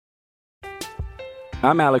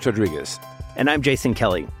I'm Alex Rodriguez. And I'm Jason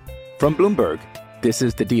Kelly. From Bloomberg, this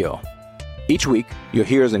is The Deal. Each week, you'll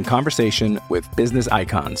hear us in conversation with business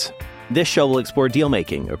icons. This show will explore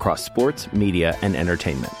deal-making across sports, media, and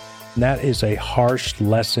entertainment. That is a harsh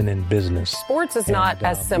lesson in business. Sports is not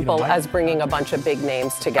as simple as bringing a bunch of big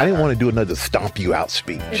names together. I didn't want to do another stomp you out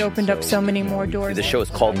speech. It opened up so many more doors. The show is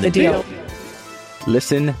called The Deal.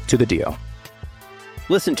 Listen to The Deal.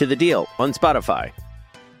 Listen to The Deal on Spotify.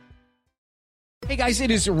 Hey guys, it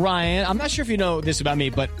is Ryan. I'm not sure if you know this about me,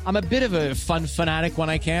 but I'm a bit of a fun fanatic when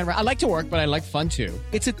I can. I like to work, but I like fun too.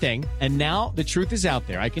 It's a thing. And now the truth is out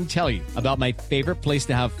there. I can tell you about my favorite place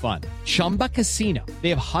to have fun. Chumba Casino. They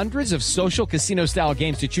have hundreds of social casino style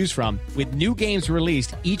games to choose from with new games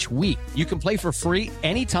released each week. You can play for free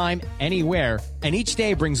anytime, anywhere. And each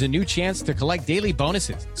day brings a new chance to collect daily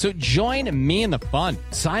bonuses. So join me in the fun.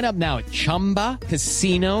 Sign up now at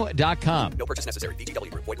ChumbaCasino.com. No purchase necessary. VGW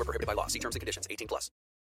Group. Void where prohibited by law. See terms and conditions. 18+.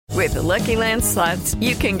 With the Lucky Land Slots,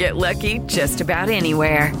 you can get lucky just about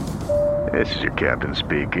anywhere. This is your captain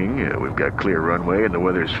speaking. We've got clear runway and the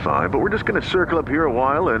weather's fine, but we're just going to circle up here a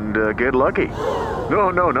while and get lucky.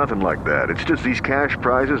 No, nothing like that. It's just these cash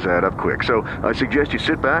prizes add up quick. So I suggest you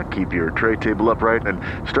sit back, keep your tray table upright, and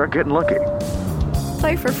start getting lucky.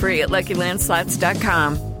 Play for free at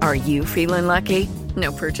LuckyLandSlots.com. Are you feeling lucky?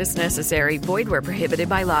 No purchase necessary. Void where prohibited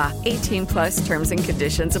by law. 18+ terms and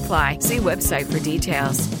conditions apply. See website for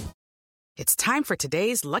details. It's time for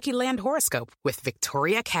today's Lucky Land horoscope with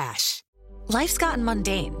Victoria Cash. Life's gotten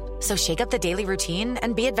mundane, so shake up the daily routine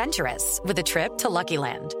and be adventurous with a trip to Lucky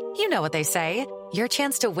Land. You know what they say. Your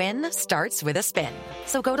chance to win starts with a spin.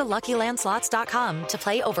 So go to LuckyLandSlots.com to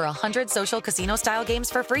play over 100 social casino-style games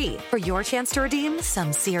for free for your chance to redeem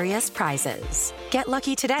some serious prizes. Get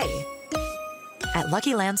lucky today at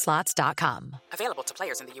LuckyLandSlots.com. Available to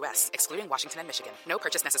players in the U.S., excluding Washington and Michigan. No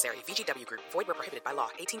purchase necessary. VGW Group. Void where prohibited by law.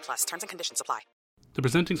 18+. Terms and conditions apply. The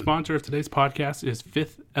presenting sponsor of today's podcast is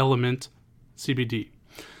Fifth Element CBD.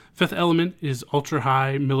 Fifth Element is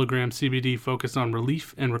ultra-high milligram CBD focused on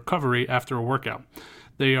relief and recovery after a workout.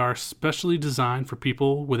 They are specially designed for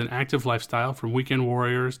people with an active lifestyle, from weekend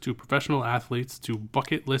warriors to professional athletes to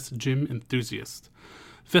bucket list gym enthusiasts.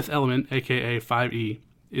 Fifth Element, aka 5E,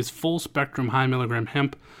 is full-spectrum high-milligram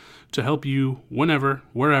hemp to help you whenever,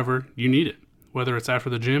 wherever you need it, whether it's after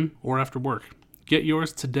the gym or after work. Get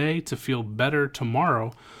yours today to feel better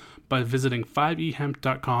tomorrow by visiting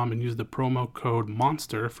 5ehemp.com and use the promo code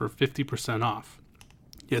MONSTER for 50% off.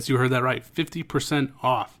 Yes, you heard that right, 50%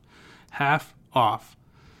 off. Half off.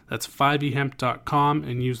 That's 5ehemp.com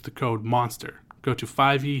and use the code MONSTER. Go to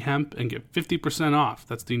 5ehemp and get 50% off.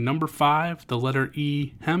 That's the number 5, the letter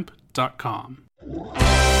E, hemp.com.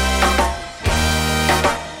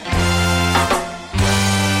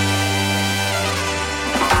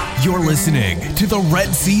 You're listening to the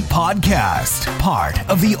Red Seat Podcast, part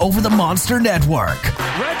of the Over the Monster Network.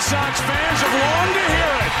 Red Sox fans have longed to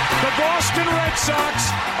hear it. The Boston Red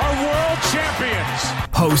Sox are world champions.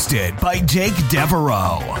 Hosted by Jake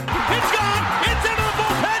Devereaux. It's gone. It's into the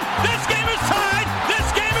bullpen. This game is tied. This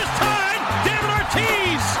game is tied. David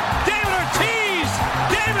Ortiz. David Ortiz.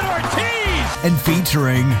 David Ortiz. And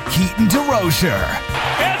featuring Keaton DeRocher.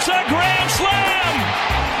 It's a grand slam.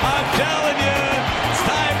 I'm telling you.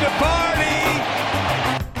 To party!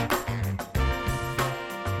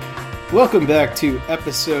 Welcome back to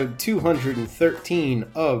episode 213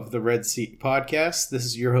 of the Red Seat Podcast. This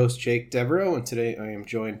is your host, Jake Devereaux, and today I am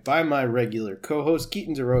joined by my regular co-host,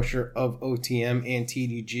 Keaton DeRocher of OTM and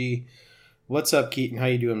TDG. What's up, Keaton? How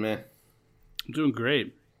you doing, man? I'm doing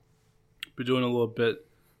great. Be doing a little bit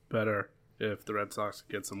better if the Red Sox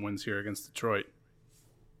get some wins here against Detroit.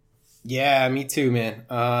 Yeah, me too, man.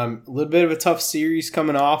 A little bit of a tough series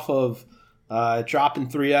coming off of dropping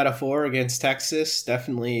 3 out of 4 against Texas.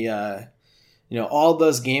 Definitely, all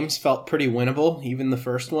those games felt pretty winnable. Even the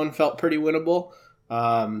first one felt pretty winnable.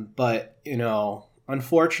 But,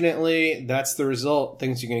 unfortunately, that's the result.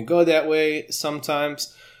 Things are going to go that way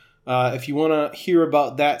sometimes. If you want to hear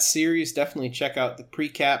about that series, definitely check out the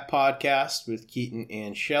Precap podcast with Keaton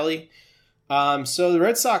and Shelley. So the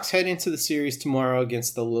Red Sox head into the series tomorrow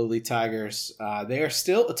against the lowly Tigers. They are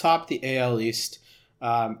still atop the AL East.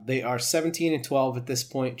 They are 17-12 at this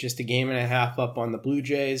point, just a game and a half up on the Blue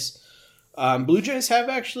Jays. Blue Jays have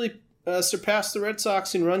actually surpassed the Red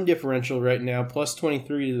Sox in run differential right now, plus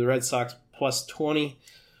 23 to the Red Sox, plus 20.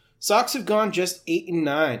 Sox have gone just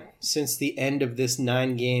 8-9 since the end of this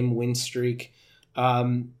 9-game win streak.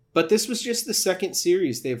 But this was just the second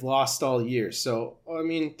series they've lost all year. So, I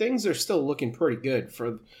mean, things are still looking pretty good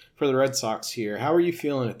for the Red Sox here. How are you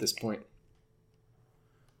feeling at this point?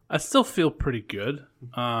 I still feel pretty good.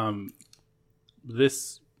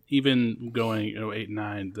 this, even going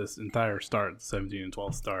 8-9, this entire start,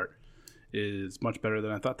 17-12 start, is much better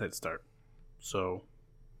than I thought they'd start. So,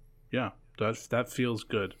 yeah, that feels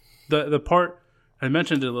good. The part I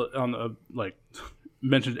mentioned it on the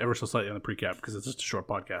mentioned ever so slightly on the precap because it's just a short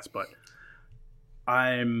podcast, but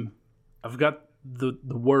I've got the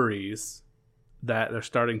worries that they're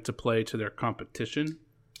starting to play to their competition,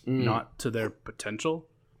 not to their potential.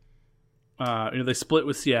 They split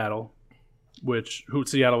with Seattle,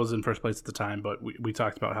 Seattle was in first place at the time, but we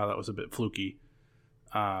talked about how that was a bit fluky,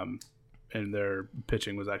 and their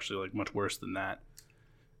pitching was actually much worse than that.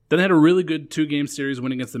 Then they had a really good 2-game series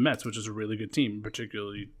win against the Mets, which is a really good team,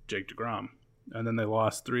 particularly Jake DeGrom. And then they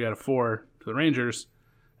lost 3 out of 4 to the Rangers,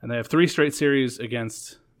 and they have 3 straight series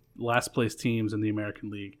against last place teams in the American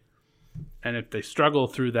League. And if they struggle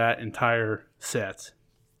through that entire set,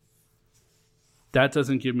 that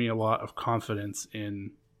doesn't give me a lot of confidence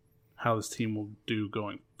in how this team will do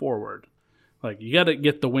going forward. You got to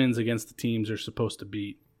get the wins against the teams you're supposed to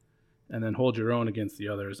beat and then hold your own against the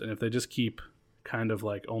others. And if they just keep kind of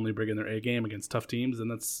only bringing their A game against tough teams, then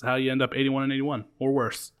that's how you end up 81-81 or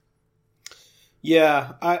worse.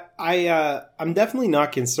 Yeah, I'm definitely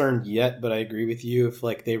not concerned yet, but I agree with you. If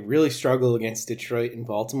they really struggle against Detroit and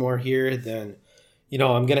Baltimore here, then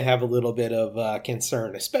I'm gonna have a little bit of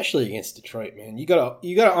concern, especially against Detroit. Man, you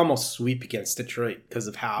gotta almost sweep against Detroit because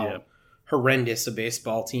of how horrendous a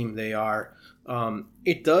baseball team they are.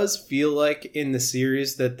 It does feel like in the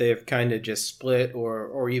series that they've kind of just split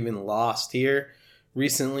or even lost here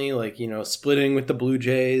recently. Splitting with the Blue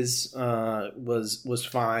Jays was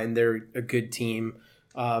fine. They're a good team.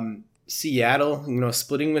 Seattle,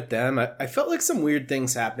 splitting with them. I felt like some weird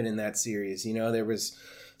things happened in that series. There was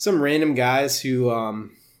some random guys who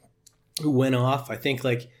went off. I think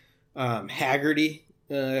Haggerty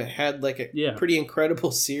had a pretty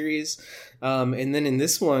incredible series. And then in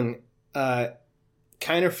this one, Kiner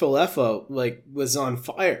Falefa was on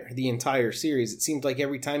fire the entire series. It seemed like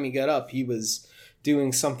every time he got up, he was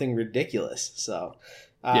doing something ridiculous. So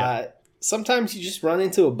sometimes you just run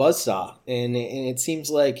into a buzzsaw, and it seems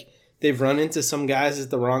like they've run into some guys at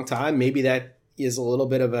the wrong time. Maybe that is a little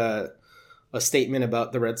bit of a statement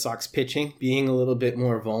about the Red Sox pitching being a little bit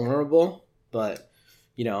more vulnerable. But,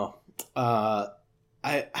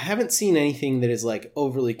 I haven't seen anything that is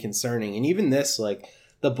overly concerning. And even this, the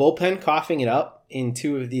bullpen coughing it up in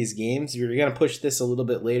 2 of these games, we're going to push this a little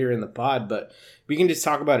bit later in the pod, but we can just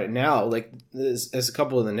talk about it now, as a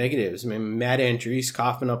couple of the negatives. I mean, Matt Andriese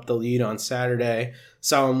coughing up the lead on Saturday.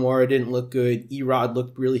 Sawamura didn't look good. Erod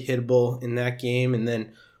looked really hittable in that game. And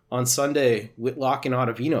then on Sunday, Whitlock and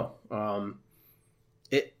Ottavino.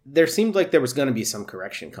 There seemed like there was going to be some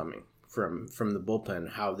correction coming from the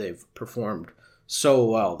bullpen, how they've performed so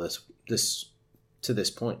well to this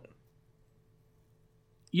point.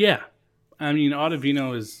 Yeah. I mean,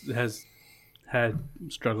 Ottavino has had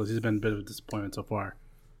struggles. He's been a bit of a disappointment so far.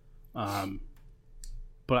 But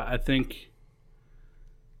I think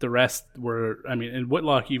the rest were, and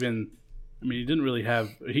Whitlock he didn't really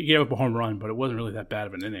he gave up a home run, but it wasn't really that bad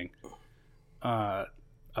of an inning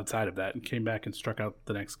outside of that, and came back and struck out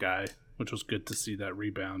the next guy, which was good to see that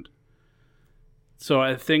rebound. So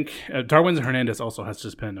I think Darwinzon Hernandez also has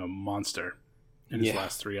just been a monster in his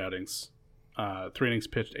last 3 outings. 3 innings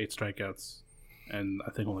pitched, 8 strikeouts, and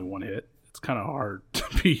I think only 1 hit. It's kind of hard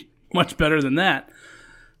to be much better than that.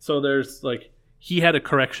 So there's he had a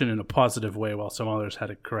correction in a positive way while some others had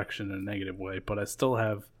a correction in a negative way, but I still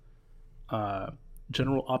have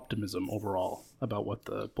general optimism overall about what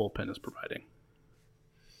the bullpen is providing.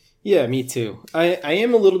 Yeah, me too. I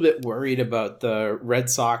am a little bit worried about the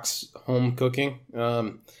Red Sox home cooking.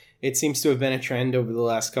 It seems to have been a trend over the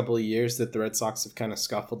last couple of years that the Red Sox have kind of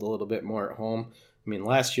scuffled a little bit more at home. I mean,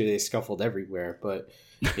 last year they scuffled everywhere, but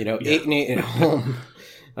 8-8 at home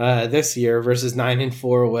this year versus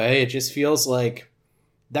 9-4 away. It just feels like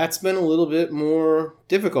that's been a little bit more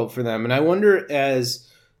difficult for them. And I wonder, as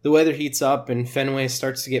the weather heats up and Fenway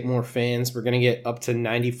starts to get more fans, we're going to get up to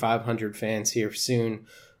 9,500 fans here soon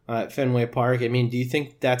at Fenway Park. I mean, do you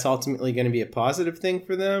think that's ultimately going to be a positive thing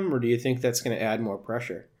for them, or do you think that's going to add more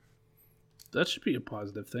pressure? That should be a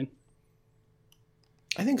positive thing.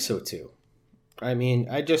 I think so too. I mean,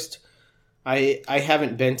 I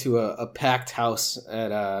haven't been to a packed house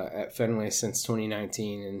at Fenway since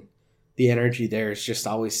 2019, and the energy there is just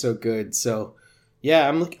always so good. So, yeah,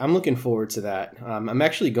 I'm looking forward to that. I'm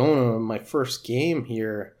actually going to my first game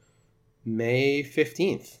here May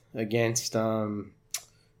 15th against the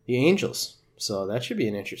Angels. So that should be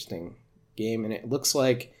an interesting game, and it looks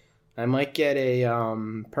like I might get a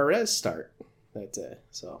Perez start that day.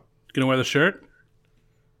 So, gonna wear the shirt?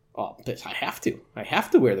 Oh, but I have to. I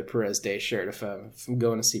have to wear the Perez Day shirt if I'm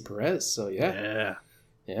going to see Perez. So, yeah.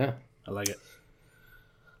 I like it.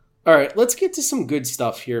 All right, let's get to some good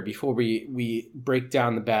stuff here before we break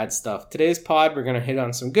down the bad stuff. Today's pod, we're going to hit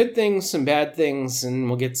on some good things, some bad things, and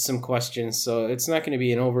we'll get to some questions. So it's not going to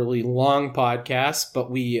be an overly long podcast,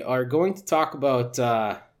 but we are going to talk about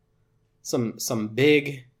some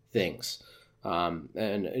big things.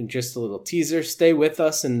 And just a little teaser, stay with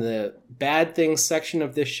us in the bad things section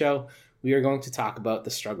of this show. We are going to talk about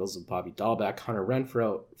the struggles of Bobby Dahlbeck, Hunter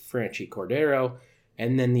Renfroe, Franchi Cordero,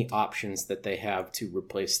 and then the options that they have to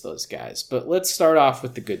replace those guys. But let's start off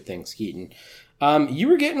with the good things, Keaton. You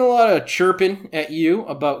were getting a lot of chirping at you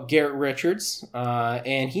about Garrett Richards,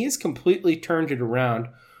 and he has completely turned it around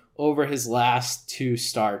over his last 2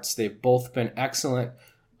 starts. They've both been excellent.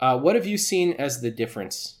 What have you seen as the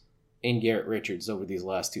difference in Garrett Richards over these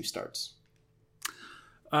last 2 starts?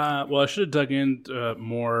 Well, I should have dug in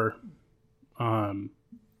more on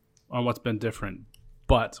what's been different.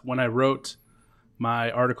 But when I wrote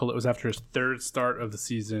my article, it was after his 3rd start of the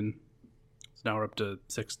season. So now we're up to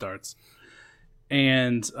 6 starts.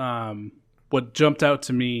 And what jumped out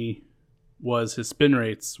to me was his spin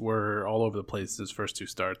rates were all over the place his first 2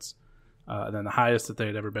 starts. And then the highest that they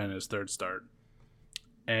had ever been in his 3rd start.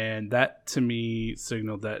 And that, to me,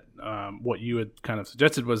 signaled that what you had kind of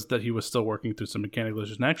suggested was that he was still working through some mechanical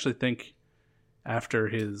issues. And I actually think after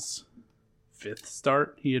his 5th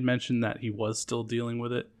start, he had mentioned that he was still dealing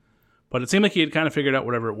with it. But it seemed like he had kind of figured out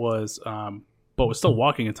whatever it was, but was still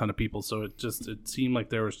walking a ton of people. So it seemed like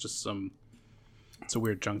there was just some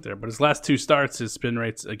weird junk there. But his last 2 starts, his spin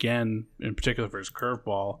rates, again, in particular for his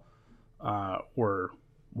curveball, were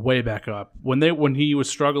way back up. When he was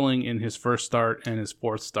struggling in his 1st start and his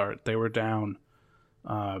 4th start, they were down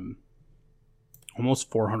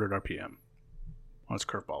almost 400 RPM on his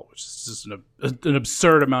curveball, which is just an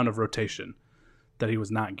absurd amount of rotation that he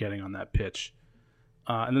was not getting on that pitch.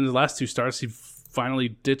 And then the last 2 starts, he finally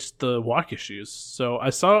ditched the walk issues. So I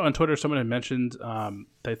saw on Twitter someone had mentioned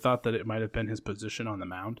they thought that it might have been his position on the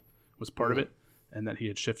mound was part of it, and that he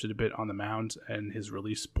had shifted a bit on the mound, and his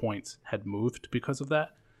release points had moved because of that,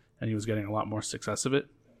 and he was getting a lot more success of it,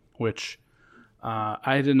 which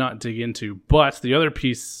I did not dig into. But the other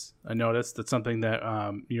piece I noticed, that's something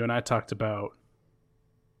that you and I talked about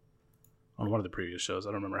on one of the previous shows. I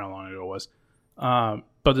don't remember how long ago it was.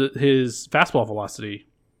 But his fastball velocity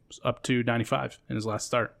was up to 95 in his last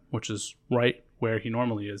start, which is right where he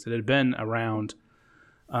normally is. It had been around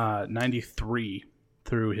 93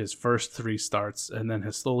 through his first 3 starts, and then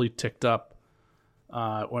has slowly ticked up,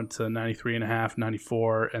 went to 93.5,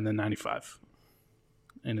 94, and then 95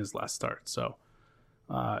 in his last start. So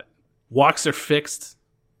walks are fixed,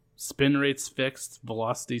 spin rates fixed,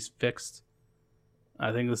 velocities fixed.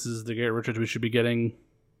 I think this is the Garrett Richards we should be getting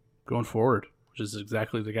going forward, which is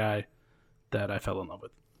exactly the guy that I fell in love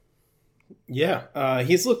with. Yeah,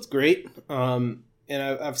 he's looked great. And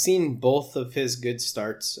I've seen both of his good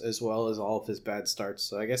starts as well as all of his bad starts.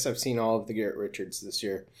 So I guess I've seen all of the Garrett Richards this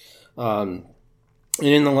year. And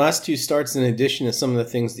in the last 2 starts, in addition to some of the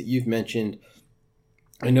things that you've mentioned,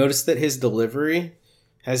 I noticed that his delivery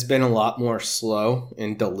has been a lot more slow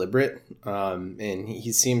and deliberate. And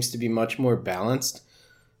he seems to be much more balanced.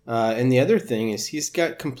 And the other thing is he's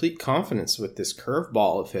got complete confidence with this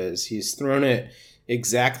curveball of his. He's thrown it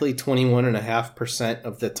exactly 21.5%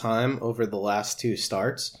 of the time over the last 2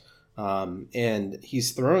 starts. And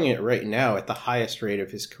he's throwing it right now at the highest rate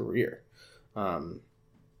of his career.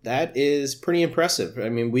 That is pretty impressive. I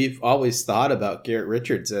mean, we've always thought about Garrett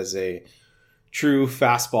Richards as a true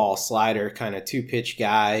fastball slider kind of 2-pitch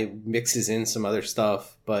guy, mixes in some other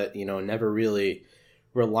stuff, but, never really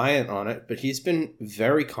reliant on it. But he's been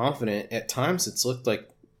very confident. At times it's looked like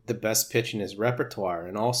the best pitch in his repertoire.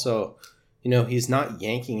 And also, he's not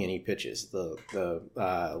yanking any pitches the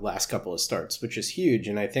last couple of starts, which is huge.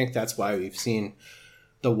 And I think that's why we've seen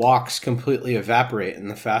the walks completely evaporate and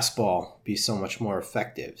the fastball be so much more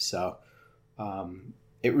effective. So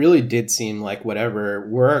it really did seem like whatever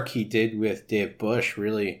work he did with Dave Bush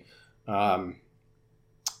really, helped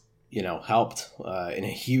in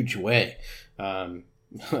a huge way. I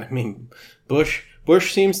mean,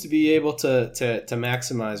 Bush seems to be able to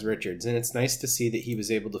maximize Richards, and it's nice to see that he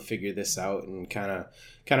was able to figure this out and kind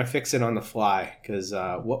of fix it on the fly, because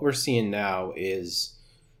what we're seeing now is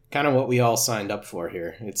kind of what we all signed up for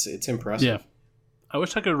here. It's impressive. Yeah, I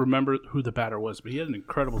wish I could remember who the batter was, but he had an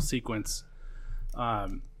incredible sequence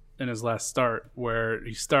in his last start where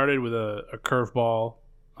he started with a curveball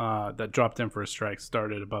that dropped in for a strike,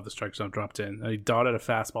 started above the strike zone, dropped in. And he dotted a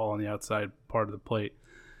fastball on the outside part of the plate.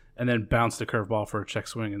 and then bounced the curveball for a check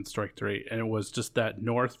swing and strike 3. And it was just that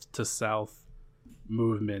north to south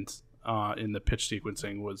movement in the pitch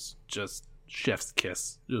sequencing was just chef's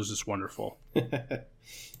kiss. It was just wonderful.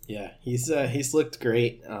 Yeah, he's looked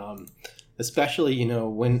great. Especially,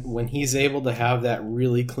 when he's able to have that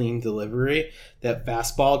really clean delivery, that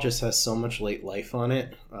fastball just has so much late life on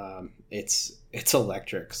it. It's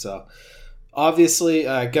electric. So obviously,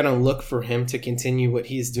 gonna look for him to continue what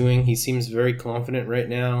he's doing. He seems very confident right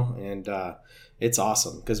now, and it's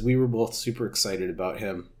awesome because we were both super excited about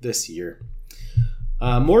him this year.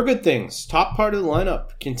 More good things. Top part of the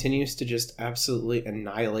lineup continues to just absolutely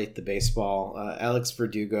annihilate the baseball. Alex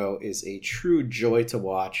Verdugo is a true joy to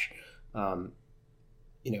watch.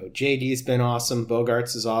 JD's been awesome.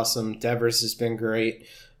 Bogaerts is awesome. Devers has been great.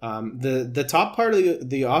 The top part of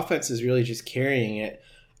the offense is really just carrying it.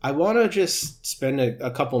 I want to just spend a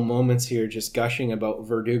couple moments here just gushing about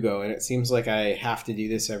Verdugo, and it seems like I have to do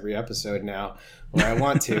this every episode now, or I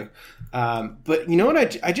want to. But you know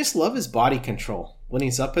what? I just love his body control. When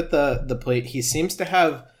he's up at the plate, he seems to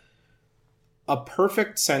have a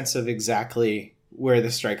perfect sense of exactly where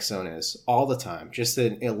the strike zone is all the time. Just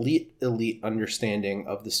an elite understanding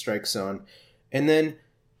of the strike zone. And then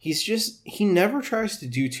he never tries to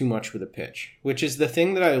do too much with a pitch, which is the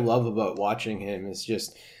thing that I love about watching him is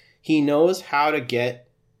just he knows how to get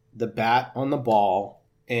the bat on the ball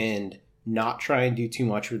and not try and do too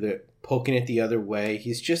much with it, poking it the other way.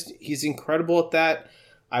 He's incredible at that.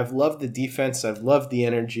 I've loved the defense. I've loved the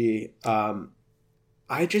energy. I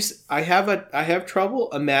have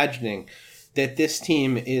trouble imagining that this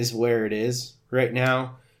team is where it is right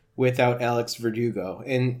now without Alex Verdugo.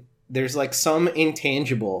 And there's like some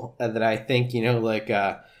intangible that I think,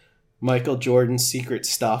 Michael Jordan's secret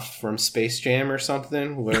stuff from Space Jam or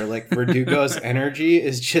something, where like Verdugo's energy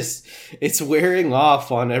is just, it's wearing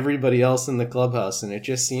off on everybody else in the clubhouse. And it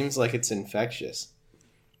just seems like it's infectious.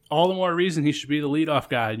 All the more reason he should be the leadoff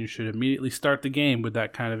guy, and you should immediately start the game with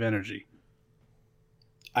that kind of energy.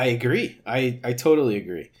 I agree. I totally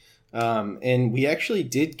agree. And we actually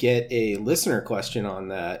did get a listener question on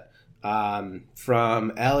that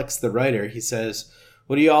from Alex the writer. He says,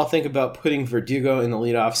 what do you all think about putting Verdugo in the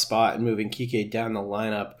leadoff spot and moving Kike down the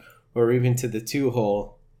lineup or even to the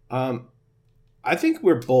 2-hole? I think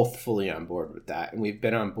we're both fully on board with that, and we've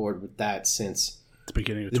been on board with that since the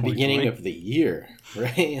beginning of the year,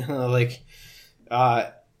 right?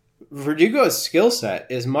 Verdugo's skill set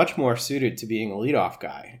is much more suited to being a leadoff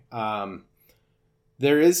guy.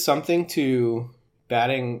 There is something to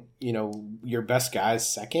batting, your best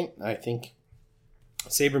guys second. I think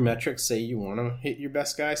sabermetrics say you want to hit your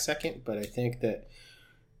best guy second, but I think that,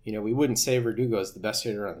 we wouldn't say Verdugo is the best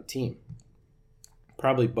hitter on the team.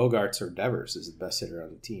 Probably Bogaerts or Devers is the best hitter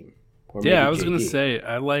on the team. Yeah, I was going to say,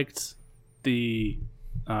 I liked the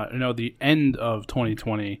end of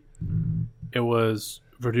 2020. It was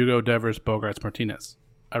Verdugo, Devers, Bogaerts, Martinez.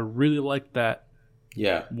 I really liked that.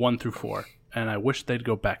 Yeah, 1 through 4, and I wish they'd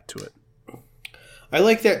go back to it. I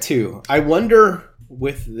like that too. I wonder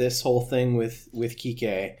with this whole thing with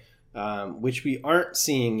Kike, which we aren't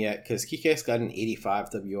seeing yet because Kike's got an 85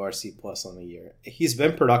 WRC plus on the year. He's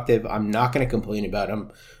been productive. I'm not going to complain about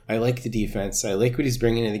him. I like the defense. I like what he's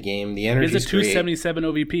bringing to the game. The energy is great. He's a 277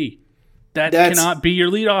 OVP. That cannot be your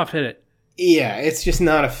leadoff hit it. Yeah, it's just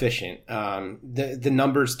not efficient. The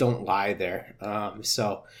numbers don't lie there.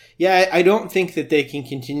 I don't think that they can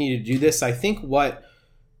continue to do this. I think what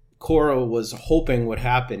Cora was hoping would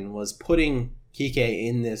happen was putting Kike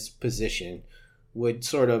in this position would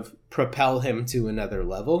sort of propel him to another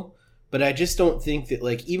level. But I just don't think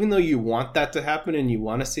that, even though you want that to happen and you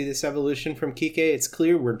want to see this evolution from Kike, it's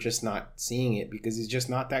clear we're just not seeing it because he's just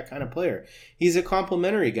not that kind of player. He's a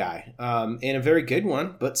complimentary guy, and a very good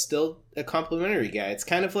one, but still a complimentary guy. It's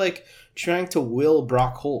kind of like trying to will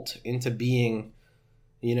Brock Holt into being,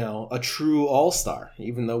 a true all-star,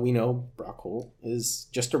 even though we know Brock Holt is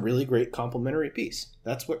just a really great complimentary piece.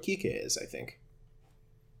 That's what Kike is, I think.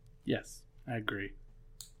 Yes, I agree.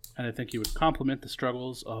 And I think he would complement the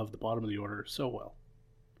struggles of the bottom of the order so well.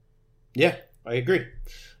 Yeah, I agree.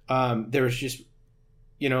 There was just,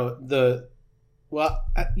 why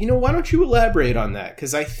don't you elaborate on that?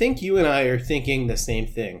 Because I think you and I are thinking the same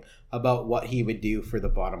thing about what he would do for the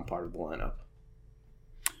bottom part of the lineup.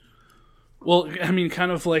 Well, I mean,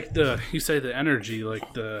 kind of like you say the energy,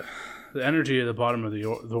 like the energy at the bottom of the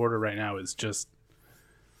order right now is just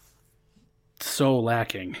so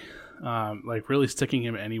lacking. Really sticking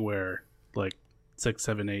him anywhere, 6,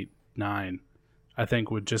 7, 8, 9, I think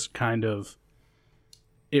would just kind of,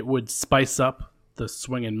 it would spice up the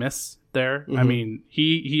swing and miss there. Mm-hmm. I mean,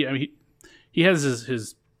 he has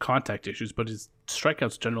his contact issues, but his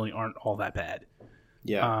strikeouts generally aren't all that bad.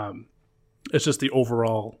 Yeah. It's just the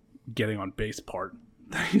overall getting on base part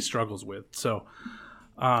that he struggles with. So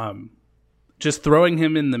just throwing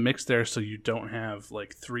him in the mix there so you don't have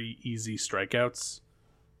like 3 easy strikeouts,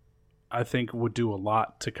 I think would do a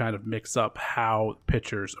lot to kind of mix up how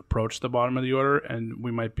pitchers approach the bottom of the order, and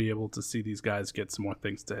we might be able to see these guys get some more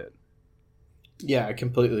things to hit. Yeah, I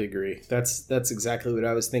completely agree. That's exactly what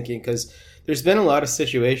I was thinking, because there's been a lot of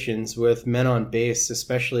situations with men on base,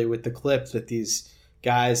 especially with the clips that these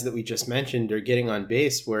guys that we just mentioned are getting on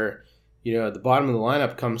base, where the bottom of the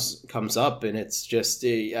lineup comes up, and it's just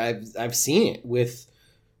I've seen it with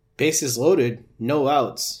bases loaded, no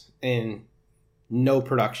outs, and no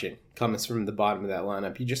production comes from the bottom of that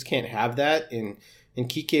lineup. You just can't have that, and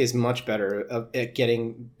Kike is much better at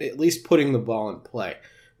getting, at least putting the ball in play,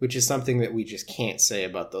 which is something that we just can't say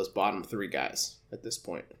about those bottom 3 guys at this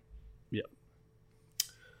point. Yep.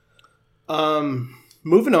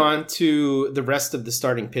 Moving on to the rest of the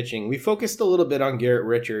starting pitching. We focused a little bit on Garrett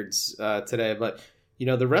Richards today, but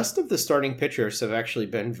the rest of the starting pitchers have actually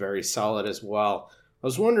been very solid as well. I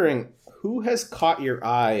was wondering, who has caught your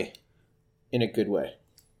eye in a good way?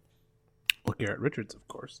 Well, Garrett Richards, of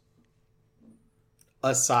course.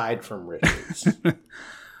 Aside from Richards.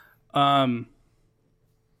 Erod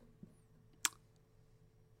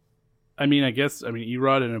and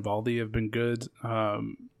Eovaldi have been good.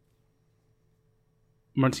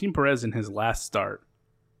 Martin Perez in his last start,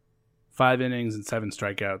 5 innings and 7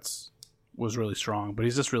 strikeouts, was really strong, but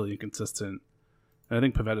he's just really inconsistent. And I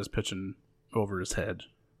think Pavetta's pitching over his head.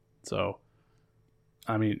 So,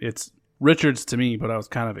 it's Richards to me, but I was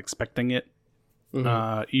kind of expecting it.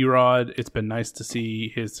 Mm-hmm. Erod, it's been nice to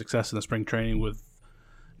see his success in the spring training with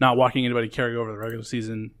not walking anybody carry over the regular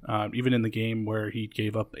season. Even in the game where he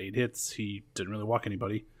gave up 8 hits, he didn't really walk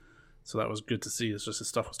anybody. So that was good to see. It's just his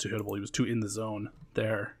stuff was too hittable. He was too in the zone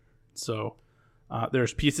there. So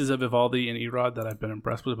there's pieces of Eovaldi and Erod that I've been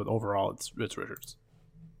impressed with, but overall it's Richards.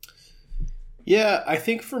 Yeah, I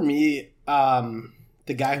think for me,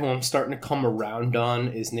 the guy who I'm starting to come around on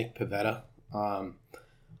is Nick Pivetta.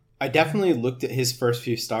 I definitely looked at his first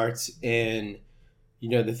few starts, and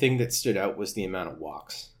the thing that stood out was the amount of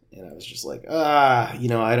walks. And I was just like, I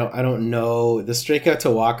don't know. The strikeout to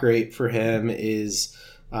walk rate for him is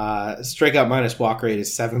strikeout minus walk rate is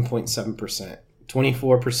 7.7%,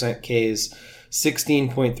 24% Ks,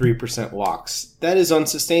 16.3% walks. That is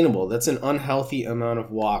unsustainable. That's an unhealthy amount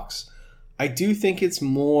of walks. I do think it's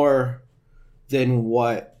more than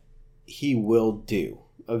what he will do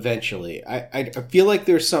eventually. I feel like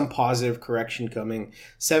there's some positive correction coming.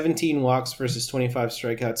 17 walks versus 25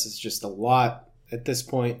 strikeouts is just a lot at this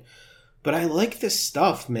point. But I like this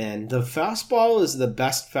stuff, man. The fastball is the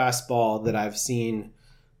best fastball that I've seen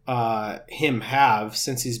him have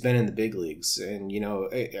since he's been in the big leagues. And,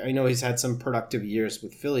 I know he's had some productive years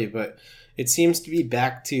with Philly, but it seems to be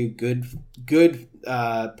back to good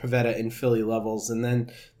Pivetta in Philly levels. And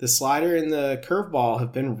then the slider and the curveball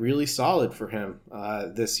have been really solid for him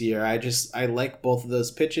this year. I like both of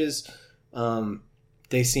those pitches.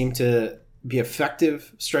 They seem to be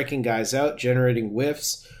effective striking guys out, generating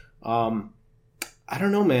whiffs. I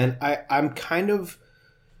don't know, man. I'm kind of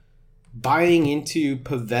buying into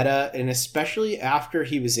Pivetta, and especially after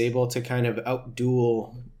he was able to kind of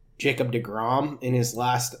outduel Jacob deGrom in his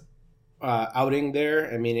last outing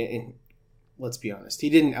there. Let's be honest, he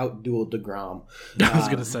didn't outduel deGrom. I was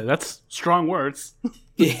going to say, that's strong words.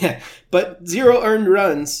 Yeah, but 0 earned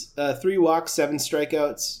runs, 3 walks, 7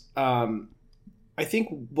 strikeouts. I think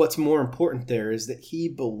what's more important there is that he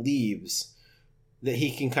believes that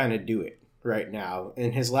he can kind of do it right now.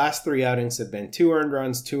 And his last 3 outings have been 2 earned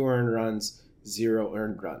runs, 2 earned runs, 0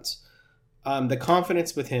 earned runs. The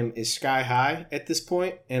confidence with him is sky high at this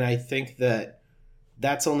point, and I think that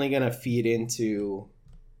that's only going to feed into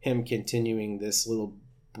him continuing this little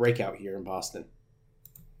breakout here in Boston.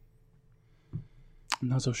 I'm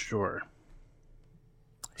not so sure.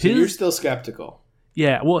 So you're still skeptical.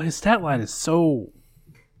 Yeah, well, his stat line is so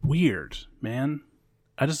weird, man.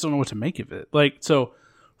 I just don't know what to make of it.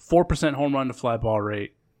 4% home run to fly ball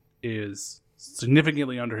rate is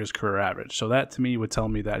significantly under his career average. So that, to me, would tell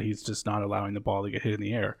me that he's just not allowing the ball to get hit in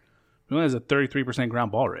the air. He only has a 33%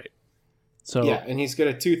 ground ball rate. So yeah, and he's got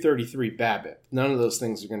a 233 BABIP. None of those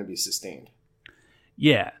things are going to be sustained.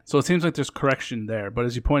 Yeah, so it seems like there's correction there. But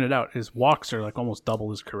as you pointed out, his walks are almost double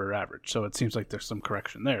his career average. So it seems like there's some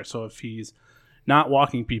correction there. So if he's not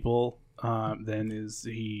walking people, then does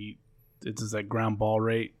that ground ball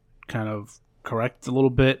rate kind of correct a little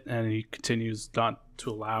bit, and he continues not to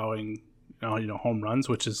allowing home runs,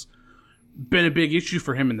 which has been a big issue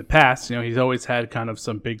for him in the past. He's always had kind of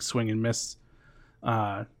some big swing and miss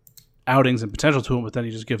outings and potential to him, but then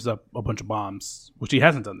he just gives up a bunch of bombs, which he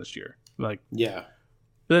hasn't done this year. But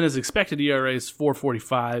then his expected ERA is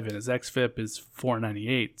 4.45 and his xFIP is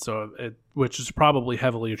 4.98, which is probably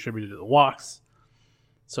heavily attributed to the walks.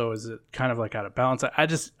 So is it kind of like out of balance? I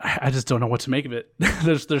just don't know what to make of it.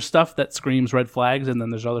 There's stuff that screams red flags, and then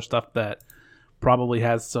there's other stuff that probably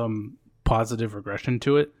has some positive regression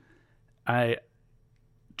to it. I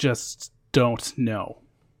just don't know.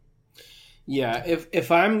 Yeah,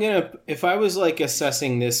 if I was like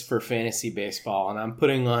assessing this for fantasy baseball and I'm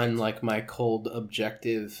putting on like my cold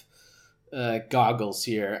objective goggles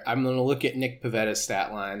here, I'm going to look at Nick Pavetta's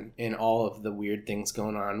stat line and all of the weird things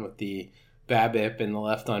going on with the BABIP and the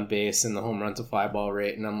left on base and the home run to fly ball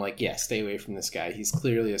rate, and I'm like, yeah, stay away from this guy. He's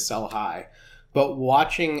clearly a sell high. But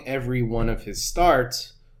watching every one of his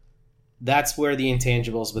starts, that's where the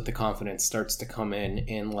intangibles with the confidence starts to come in,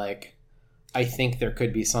 and like, I think there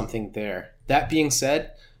could be something there. That being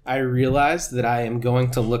said, I realize that I am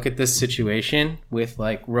going to look at this situation with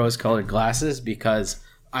like rose-colored glasses because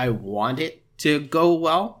I want it to go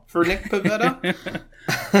well for Nick Pivetta.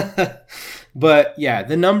 But yeah,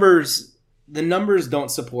 the numbers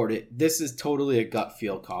don't support it. This is totally a gut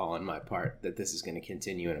feel call on my part that this is going to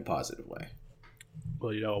continue in a positive way.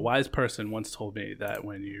 Well, a wise person once told me that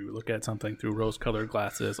when you look at something through rose-colored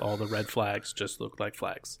glasses, all the red flags just look like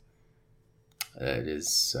flags. It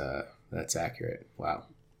is. That's accurate. Wow,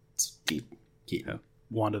 it's deep. Yeah.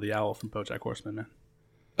 Wanda the Owl from BoJack Horseman, man.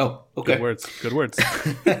 Oh, okay. Good words. Good words.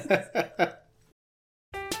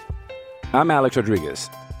 I'm Alex Rodriguez.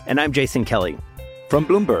 And I'm Jason Kelly. From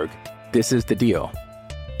Bloomberg, this is The Deal.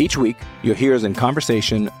 Each week, you'll hear us in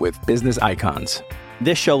conversation with business icons.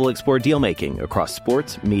 This show will explore deal-making across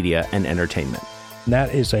sports, media, and entertainment.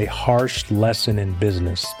 That is a harsh lesson in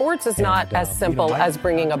business. Sports is not as simple as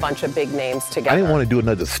bringing a bunch of big names together. I didn't want to do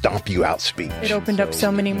another stomp you out speech. It opened up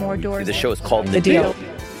so many more doors. The show is called The Deal.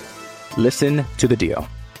 Listen to The Deal.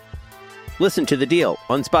 Listen to The Deal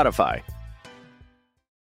on Spotify.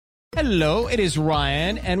 Hello, it is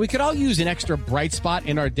Ryan, and we could all use an extra bright spot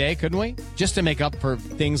in our day, couldn't we? Just to make up for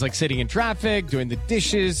things like sitting in traffic, doing the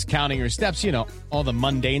dishes, counting your steps, all the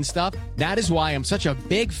mundane stuff. That is why I'm such a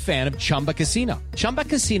big fan of Chumba Casino. Chumba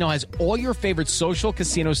Casino has all your favorite social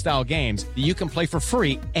casino-style games that you can play for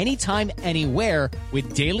free anytime, anywhere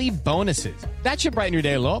with daily bonuses. That should brighten your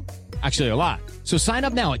day a little. Actually, a lot. So sign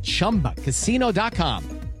up now at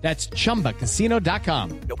ChumbaCasino.com. That's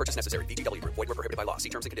ChumbaCasino.com. No purchase necessary. VGW Group. Void where prohibited by law. See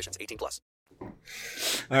terms and conditions. 18+.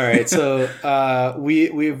 All right, so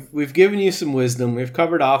we've given you some wisdom. We've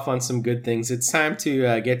covered off on some good things. It's time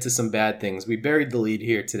to get to some bad things. We buried the lead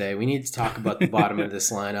here today. We need to talk about the bottom of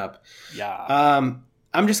this lineup. Yeah.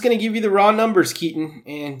 I'm just going to give you the raw numbers, Keaton,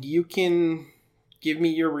 and you can give me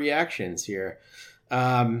your reactions here.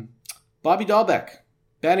 Bobby Dahlbeck.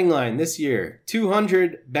 Batting line this year,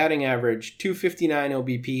 200 batting average, 259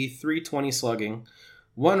 OBP, 320 slugging,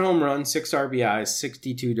 1 home run, 6 RBIs,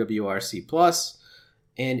 62 WRC plus,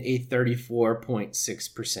 and a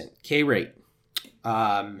 34.6% K rate.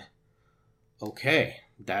 Okay,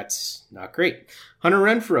 that's not great. Hunter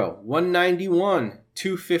Renfroe, 191,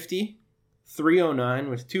 250, 309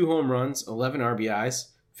 with 2 home runs, 11 RBIs,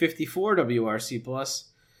 54 WRC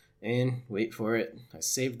plus, and wait for it, I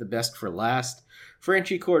saved the best for last.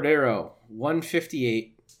 Franchi Cordero,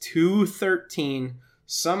 158, 213,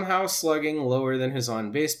 somehow slugging lower than his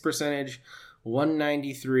on-base percentage,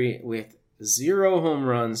 193 with 0 home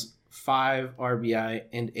runs, 5 RBI,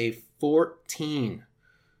 and a 14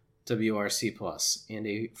 WRC plus, and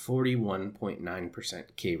a 41.9%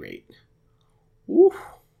 K rate. Woo.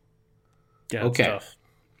 Yeah, okay. Tough.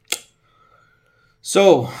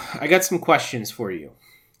 So, I got some questions for you.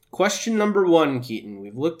 Question number 1, Keaton.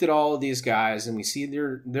 We've looked at all of these guys and we see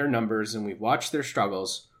their numbers and we've watched their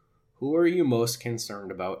struggles. Who are you most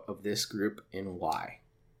concerned about of this group and why?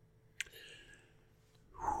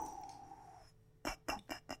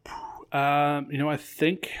 I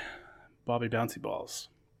think Bobby Bouncy Balls,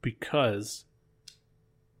 because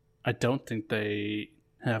I don't think they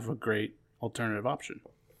have a great alternative option.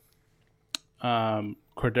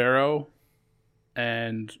 Cordero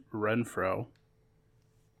and Renfroe.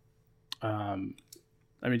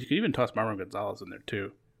 You could even toss Marlon Gonzalez in there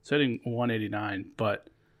too. He's hitting 189, but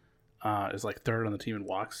is like 3rd on the team in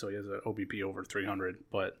walks, so he has an OBP over 300,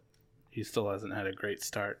 but he still hasn't had a great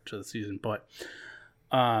start to the season. But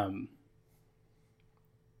Jarren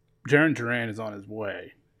Duran is on his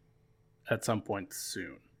way at some point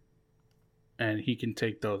soon, and he can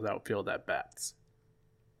take those outfield at bats.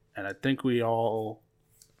 And I think we all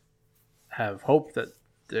have hope that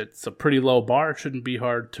it's a pretty low bar. It shouldn't be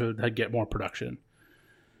hard to get more production.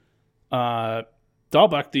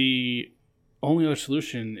 Dahlbeck, the only other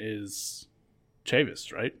solution is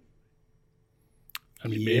Chavis, right? I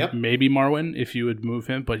mean, maybe Marwin if you would move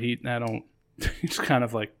him, but he's kind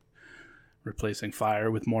of like replacing fire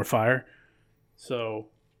with more fire. So,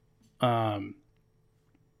 I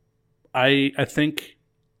think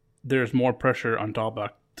there's more pressure on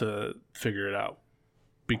Dahlbeck to figure it out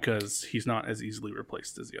because he's not as easily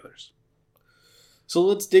replaced as the others. So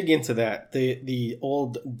let's dig into that, the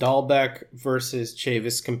old Dahlbeck versus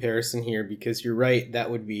Chavis comparison here, because you're right, that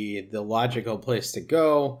would be the logical place to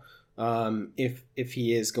go if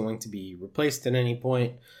he is going to be replaced at any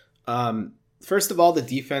point. First of all, the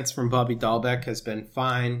defense from Bobby Dahlbeck has been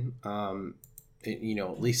fine.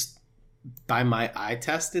 At least by my eye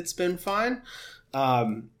test, it's been fine.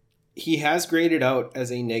 He has graded out as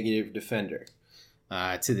a negative defender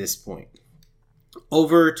to this point.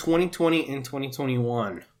 Over 2020 and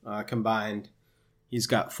 2021 combined, he's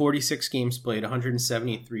got 46 games played,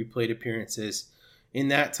 173 plate appearances. In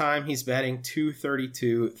that time, he's batting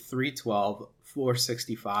 .232, .312,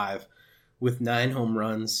 .465 with 9 home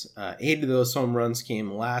runs. 8 of those home runs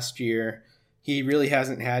came last year. He really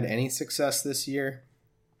hasn't had any success this year.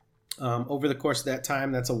 Over the course of that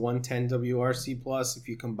time, that's a 110 WRC plus if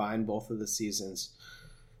you combine both of the seasons.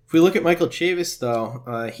 If we look at Michael Chavis,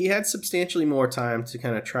 though, he had substantially more time to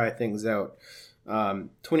kind of try things out.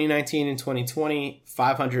 2019 and 2020,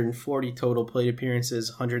 540 total plate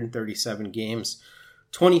appearances, 137 games,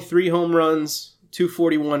 23 home runs,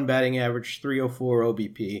 .241 batting average, .304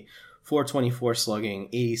 OBP, .424 slugging,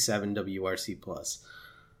 87 WRC plus.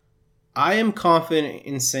 I am confident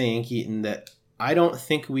in saying, Keaton, that I don't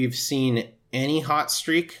think we've seen any hot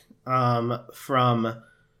streak from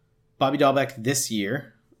Bobby Dahlbeck this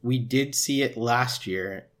year. We did see it last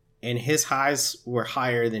year, and his highs were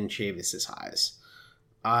higher than Chavis's highs.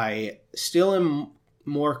 I still am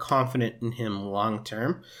more confident in him long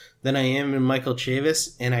term than I am in Michael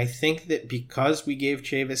Chavis, and I think that because we gave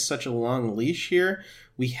Chavis such a long leash here,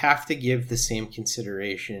 we have to give the same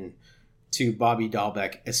consideration to Bobby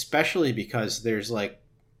Dahlbeck, especially because there's like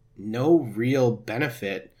no real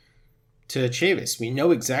benefit to Chavis. We know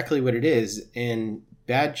exactly what it is, and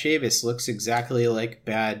bad Chavis looks exactly like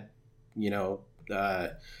bad,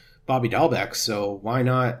 Bobby Dahlbeck. So why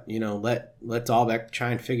not, let Dahlbeck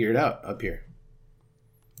try and figure it out up here?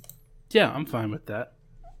 Yeah, I'm fine with that.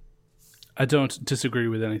 I don't disagree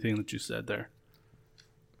with anything that you said there.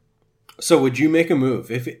 So would you make a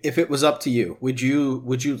move if it was up to you? Would you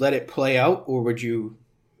let it play out, or would you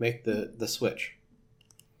make the switch?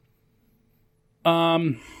 I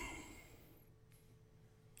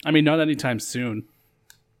mean, not anytime soon.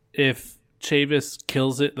 If Chavis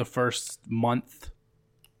kills it the first month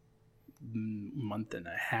and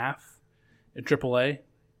a half in AAA,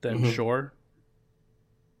 then sure.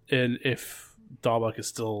 And if Dahlbeck is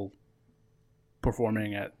still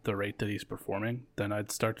performing at the rate that he's performing, then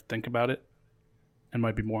I'd start to think about it and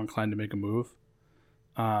might be more inclined to make a move.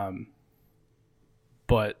 But,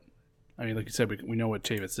 I mean, like you said, we know what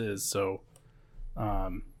Chavis is, so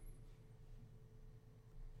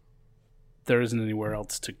there isn't anywhere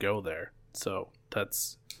else to go there. So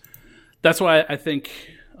that's why I think,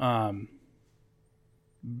 I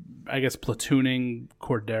guess, platooning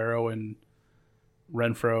Cordero and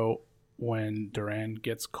Renfroe when Duran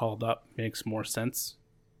gets called up makes more sense.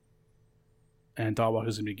 And Dahlbeck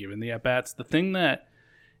is going to be given the at-bats. The thing that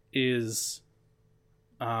is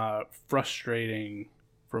frustrating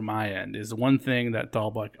from my end is the one thing that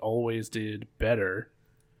Dahlbeck always did better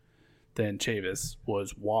than Chavis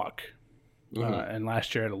was walk. And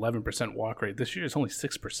last year at 11% walk rate. This year it's only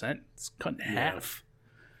 6%. It's cut in half.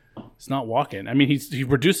 It's not walking. I mean, he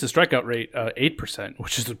reduced the strikeout rate 8%,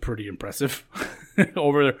 which is pretty impressive.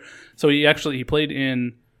 So he played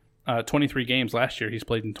in 23 games last year. He's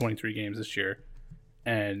played in 23 games this year,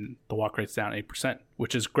 and the walk rate's down 8%,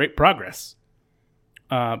 which is great progress.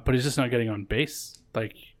 But he's just not getting on base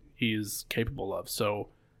like he's capable of. So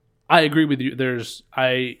I agree with you.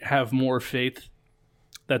 I have more faith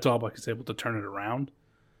that Dahlbeck is able to turn it around.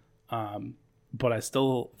 But I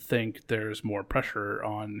still think there's more pressure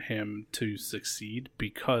on him to succeed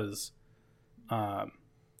because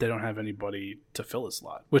they don't have anybody to fill his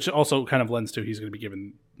slot, which also kind of lends to he's going to be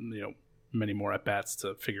given many more at-bats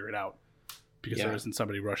to figure it out because there isn't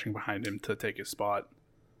somebody rushing behind him to take his spot.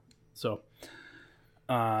 So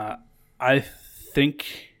I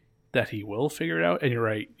think that he will figure it out. And you're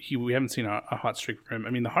right. We haven't seen a hot streak from him.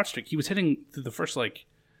 I mean, the hot streak, he was hitting through the first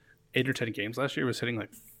 8 or 10 games last year, was hitting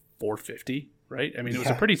 450, right? I mean, it was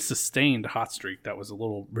a pretty sustained hot streak that was a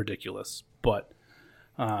little ridiculous. But,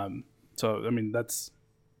 so, I mean,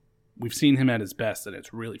 we've seen him at his best, and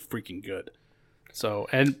it's really freaking good. So,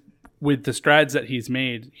 and with the strides that he's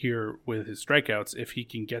made here with his strikeouts, if he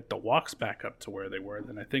can get the walks back up to where they were,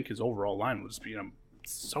 then I think his overall line will just be in a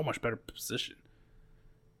so much better position.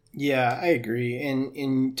 Yeah, I agree. And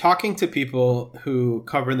in talking to people who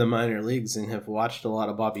cover the minor leagues and have watched a lot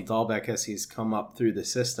of Bobby Dahlbeck as he's come up through the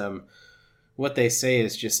system, what they say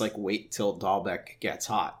is just like wait till Dahlbeck gets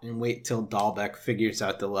hot and wait till Dahlbeck figures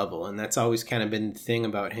out the level. And that's always kind of been the thing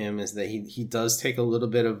about him, is that he does take a little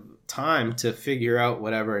bit of time to figure out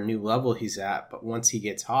whatever new level he's at. But once he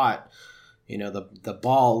gets hot, you know, the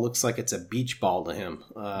ball looks like it's a beach ball to him.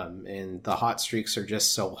 And the hot streaks are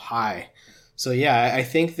just so high. So, yeah, I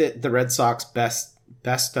think that the Red Sox best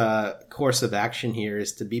course of action here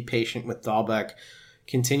is to be patient with Dahlbeck,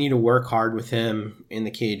 continue to work hard with him in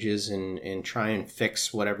the cages and try and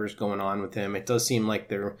fix whatever's going on with him. It does seem like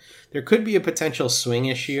there could be a potential swing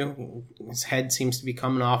issue. His head seems to be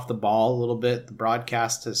coming off the ball a little bit. The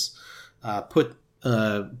broadcast has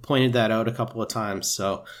pointed that out a couple of times.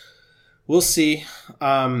 So we'll see.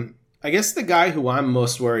 I guess the guy who I'm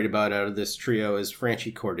most worried about out of this trio is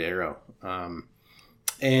Franchy Cordero.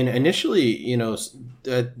 And initially, you know,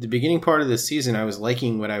 at the beginning part of the season, I was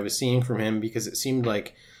liking what I was seeing from him because it seemed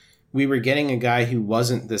like we were getting a guy who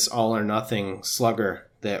wasn't this all or nothing slugger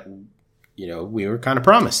that, you know, we were kind of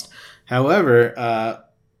promised. However,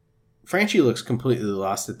 Franchy looks completely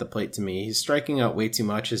lost at the plate to me. He's striking out way too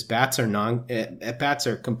much. His bats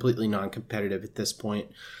are completely non-competitive at this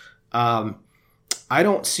point. I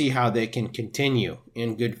don't see how they can continue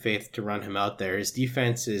in good faith to run him out there. His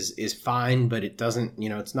defense is fine, but it doesn't, you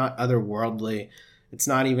know, it's not otherworldly. It's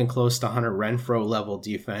not even close to Hunter Renfroe level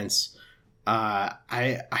defense. I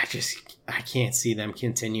can't see them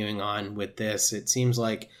continuing on with this. It seems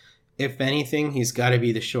like, if anything, he's got to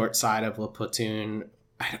be the short side of a platoon.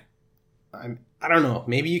 I don't know.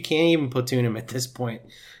 Maybe you can't even platoon him at this point.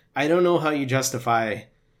 I don't know how you justify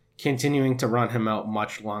continuing to run him out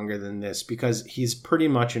much longer than this, because he's pretty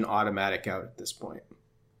much an automatic out at this point.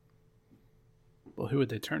 Well, who would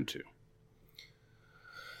they turn to?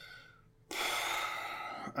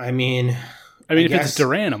 I mean, if it's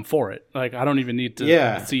Duran, I'm for it. Like, I don't even need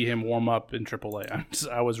to see him warm up in AAA.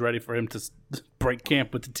 I was ready for him to break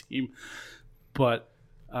camp with the team, but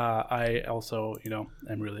I also, you know,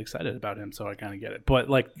 am really excited about him, so I kind of get it. But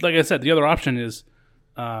like I said, the other option is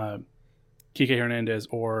Kike Hernandez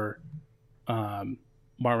or Marwin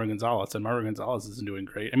Gonzalez, and Marwin Gonzalez isn't doing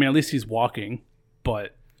great. I mean, at least he's walking,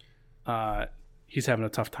 but he's having a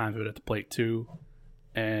tough time of it at the plate too.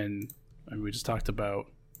 And I mean, we just talked about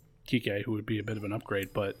Kike, who would be a bit of an upgrade,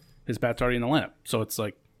 but his bat's already in the lineup, so it's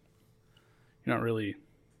like you're not really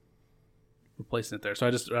replacing it there. So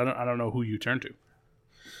I don't know who you turn to.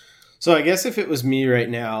 So I guess if it was me right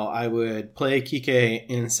now, I would play Kike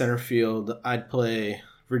in center field. I'd play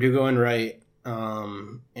Verdugo in right,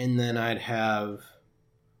 and then I'd have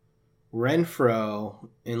Renfroe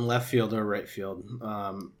in left field or right field.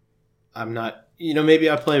 I'm not, you know, maybe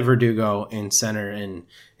I'll play Verdugo in center and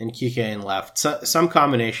Kike in left. Some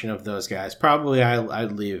combination of those guys. Probably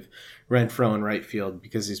I'd leave Renfroe in right field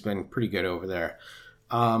because he's been pretty good over there.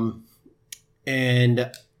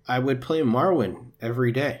 And I would play Marwin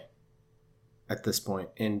every day at this point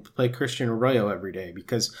and play Christian Arroyo every day,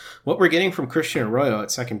 because what we're getting from Christian Arroyo at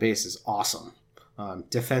second base is awesome.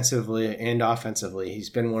 Defensively and offensively, he's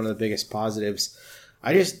been one of the biggest positives.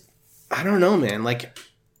 I don't know, man. Like,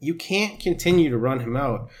 you can't continue to run him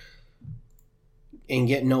out and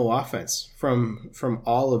get no offense from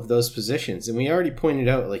all of those positions. And we already pointed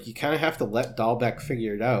out, like, you kind of have to let Dahlbeck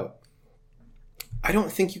figure it out. I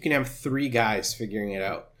don't think you can have three guys figuring it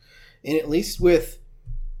out. And at least with,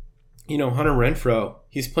 you know, Hunter Renfroe,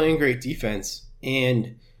 he's playing great defense,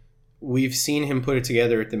 and we've seen him put it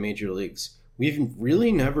together at the major leagues. We've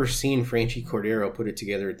really never seen Franchy Cordero put it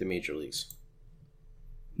together at the major leagues.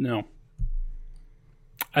 No.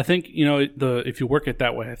 I think, you know, if you work it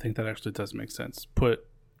that way, I think that actually does make sense. Put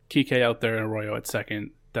Kike out there and Arroyo at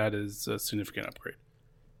second. That is a significant upgrade.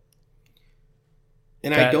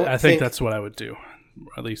 And I think that's what I would do,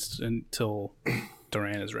 at least until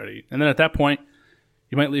Duran is ready. And then at that point,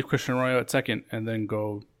 you might leave Christian Arroyo at second and then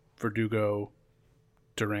go Verdugo,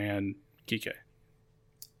 Duran, Kike.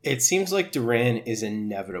 It seems like Duran is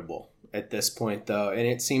inevitable at this point, though. And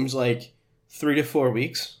it seems like 3 to 4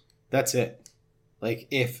 weeks, that's it. Like,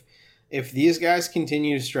 if these guys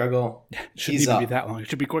continue to struggle, shouldn't even be that long. It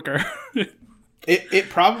should be quicker. It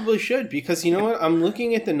probably should, because you know what? I'm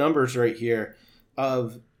looking at the numbers right here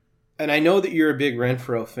and I know that you're a big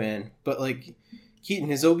Renfroe fan, but like, Keaton,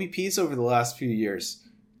 his OBPs over the last few years,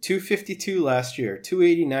 252 last year,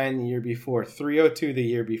 289 the year before, 302 the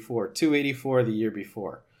year before, 284 the year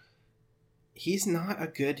before. he's not a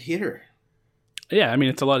good hitter. Yeah, I mean,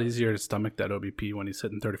 it's a lot easier to stomach that OBP when he's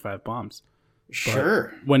hitting 35 bombs.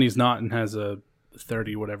 Sure. But when he's not and has a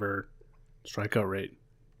 30 whatever strikeout rate,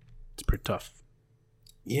 it's pretty tough.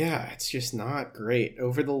 Yeah, it's just not great.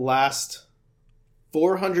 Over the last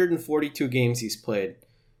 442 games he's played,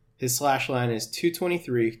 his slash line is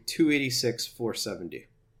 223, 286, 470.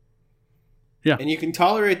 Yeah. And you can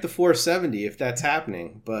tolerate the 470 if that's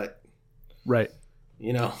happening, but right.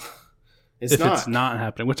 It's not. It's not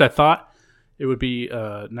happening, which I thought it would be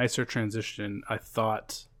a nicer transition. I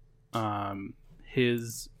thought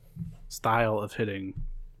his style of hitting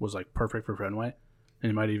was like perfect for Fenway,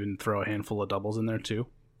 and he might even throw a handful of doubles in there too,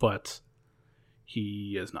 but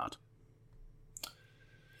he is not.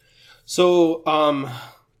 So,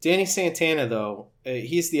 Danny Santana, though,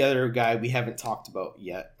 he's the other guy we haven't talked about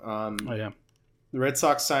yet. The Red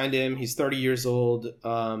Sox signed him. He's 30 years old.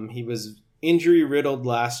 He was injury-riddled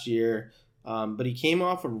last year, but he came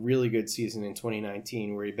off a really good season in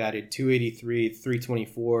 2019 where he batted .283,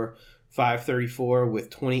 .324, .534 with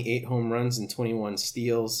 28 home runs and 21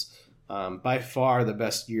 steals. By far the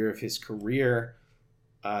best year of his career.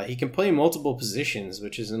 He can play multiple positions,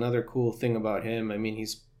 which is another cool thing about him. I mean,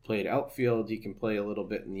 he's played outfield. He can play a little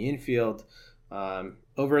bit in the infield.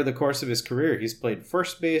 Over the course of his career, he's played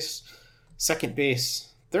first base, second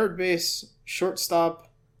base, third base,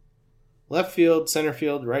 shortstop, left field, center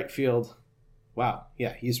field, right field. Wow.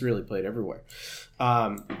 Yeah, he's really played everywhere.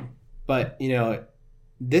 But,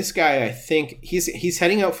 this guy, I think he's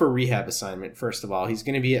heading out for a rehab assignment, first of all. He's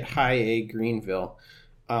going to be at High A Greenville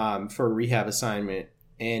for a rehab assignment.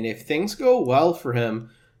 And if things go well for him,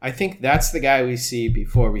 I think that's the guy we see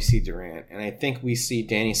before we see Durant. And I think we see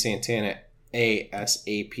Danny Santana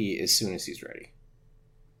ASAP as soon as he's ready.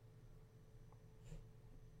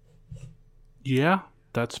 Yeah,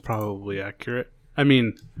 that's probably accurate. I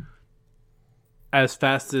mean, as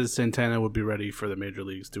fast as Santana would be ready for the major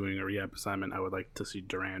leagues doing a rehab assignment, I would like to see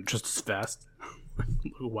Durant just as fast.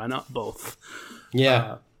 Why not both?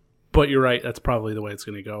 Yeah. But you're right. That's probably the way it's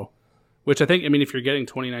going to go. Which I think, if you're getting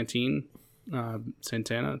 2019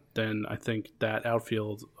 Santana, then I think that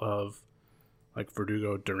outfield of like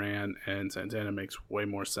Verdugo, Durant, and Santana makes way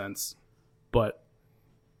more sense. But,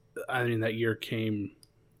 that year came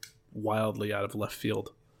wildly out of left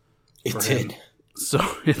field. It did. So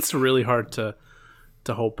it's really hard to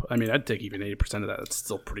hope. I'd take even 80% of that. That's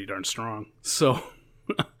still pretty darn strong. So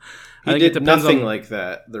I think it depends nothing like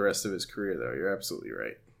that the rest of his career, though. You're absolutely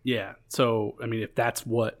right. Yeah. So, if that's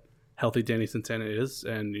what healthy Danny Santana is,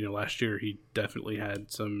 and, last year he definitely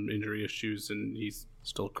had some injury issues and he's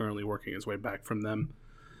still currently working his way back from them,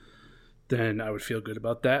 then I would feel good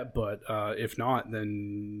about that. But if not,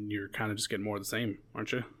 then you're kind of just getting more of the same,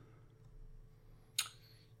 aren't you?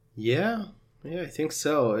 Yeah, I think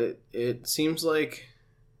so. It seems like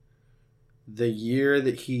the year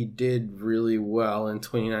that he did really well in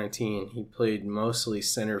 2019, he played mostly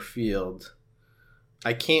center field.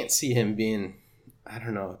 I can't see him being, I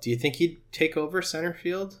don't know. Do you think he'd take over center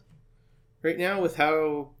field right now with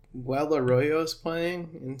how well Arroyo's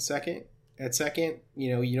playing at second?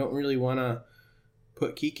 You don't really want to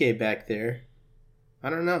put Kike back there. I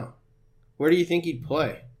don't know. Where do you think he'd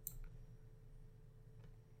play?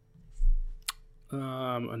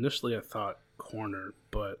 Initially I thought corner,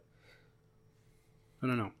 but I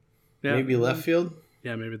don't know. Yeah, maybe left field?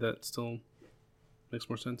 Yeah, maybe that still makes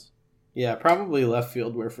more sense. Yeah, probably left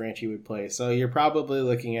field where Franchi would play. So you're probably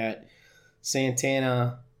looking at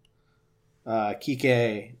Santana,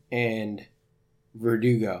 Kike, and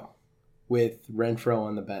Verdugo with Renfroe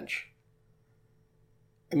on the bench.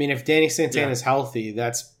 If Danny Santana's healthy,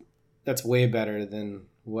 that's way better than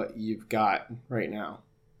what you've got right now.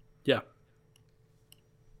 Yeah.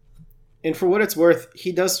 And for what it's worth,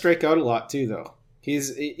 he does strike out a lot too, though.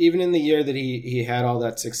 He's even in the year that he had all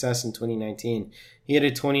that success in 2019, he had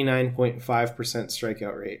a 29.5%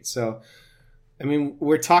 strikeout rate. So,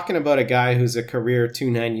 we're talking about a guy who's a career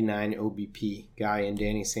 299 OBP guy in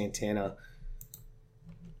Danny Santana.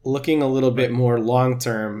 Looking a little bit more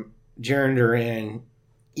long-term, Jarren Duran,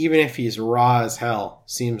 even if he's raw as hell,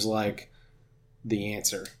 seems like the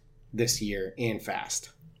answer this year and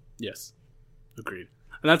fast. Yes, agreed.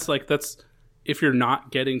 And that's if you're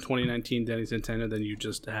not getting 2019 Danny Santana, then you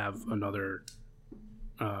just have another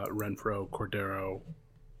Renfroe, Cordero,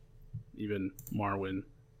 even Marwin,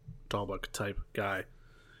 Dahlbuck type guy,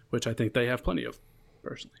 which I think they have plenty of,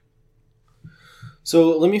 personally.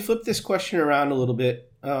 So let me flip this question around a little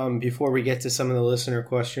bit before we get to some of the listener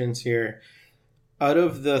questions here. Out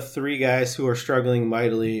of the three guys who are struggling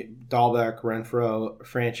mightily, Dahlbeck, Renfroe,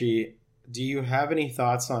 Franchi, do you have any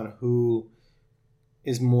thoughts on who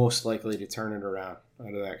is most likely to turn it around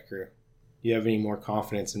out of that crew? Do you have any more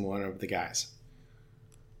confidence in one of the guys?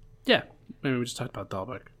 Yeah. I mean, we just talked about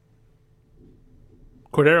Dahlbeck.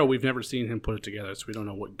 Cordero, we've never seen him put it together, so we don't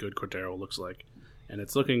know what good Cordero looks like. And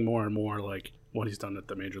it's looking more and more like what he's done at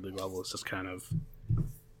the major league level is just kind of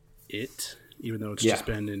it, even though it's just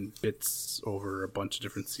been in bits over a bunch of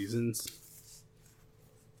different seasons.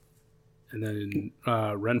 And then in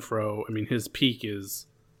Renfroe, I mean, his peak is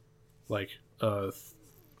like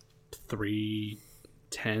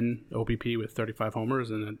 310 OBP with 35 homers,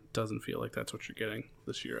 and it doesn't feel like that's what you're getting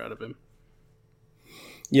this year out of him.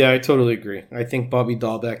 Yeah, I totally agree. I think Bobby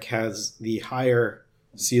Dahlbeck has the higher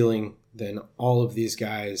ceiling than all of these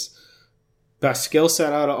guys. Best skill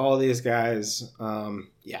set out of all these guys.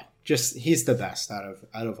 Just he's the best out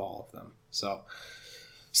of all of them. So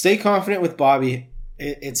stay confident with Bobby.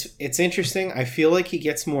 It's interesting. I feel like he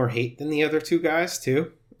gets more hate than the other two guys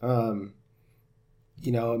too.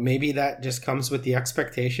 Maybe that just comes with the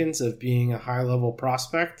expectations of being a high level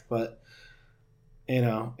prospect, but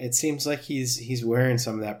it seems like he's wearing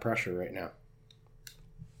some of that pressure right now.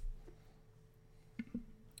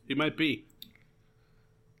 He might be.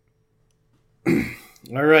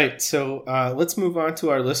 All right, so let's move on to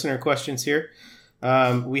our listener questions here.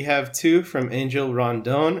 We have two from Angel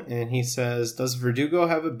Rondon, and he says, does Verdugo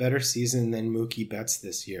have a better season than Mookie Betts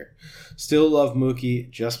this year? Still love Mookie,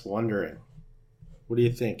 just wondering. What do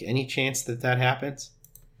you think? Any chance that happens?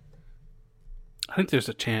 I think there's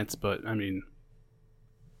a chance, but I mean,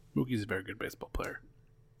 Mookie's a very good baseball player.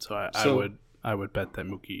 So I would bet that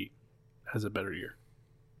Mookie has a better year.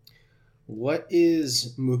 What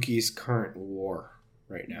is Mookie's current WAR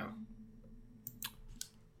right now?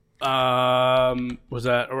 Was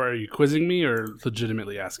that, or are you quizzing me or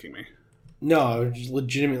legitimately asking me? No, I was just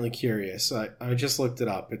legitimately curious. I just looked it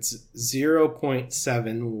up. It's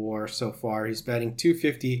 0.7 WAR so far. He's batting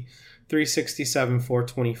 .250, 367,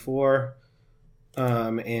 424.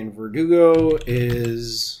 And Verdugo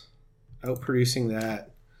is outproducing that.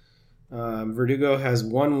 Verdugo has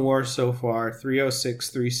 1 WAR so far, 306,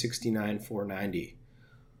 369, 490.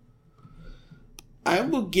 I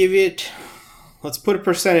will give it, let's put a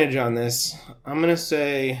percentage on this. I'm going to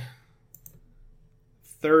say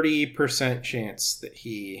 30% chance that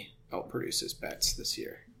he outproduces Betts this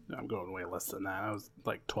year. I'm going way less than that. I was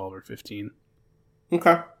like 12 or 15.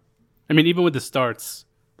 Okay. I mean, even with the starts,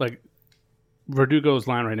 like Verdugo's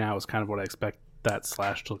line right now is kind of what I expect that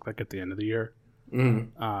slash to look like at the end of the year.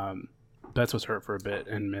 Mm-hmm. Betts was hurt for a bit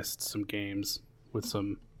and missed some games with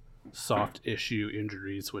some soft issue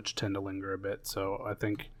injuries, which tend to linger a bit. So I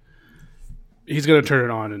think he's going to turn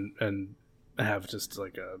it on and have just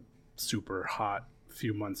like a super hot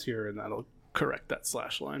few months here, and that'll correct that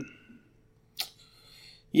slash line.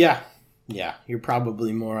 Yeah, you're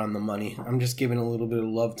probably more on the money. I'm just giving a little bit of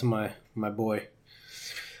love to my boy.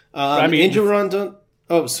 Angel Rondon.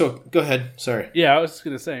 Oh, so go ahead. Sorry. Yeah, I was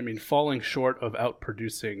going to say, I mean, falling short of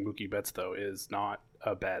outproducing Mookie Betts, though, is not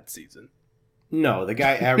a bad season. No, the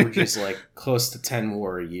guy averages like close to 10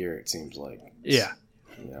 WAR a year, it seems like. Yeah.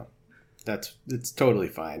 It's totally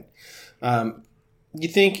fine. You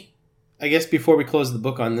think, I guess before we close the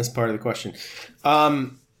book on this part of the question,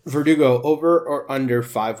 Verdugo, over or under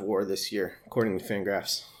 5 WAR this year, according to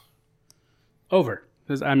Fangraphs? Over.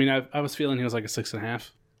 I mean, I was feeling he was like a 6.5,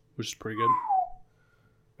 which is pretty good.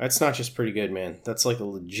 That's not just pretty good, man. That's like a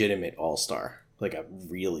legitimate all-star. Like a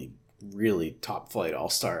really, really top-flight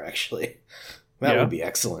all-star, actually. That would be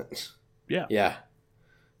excellent. Yeah.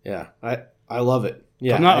 Yeah. I love it.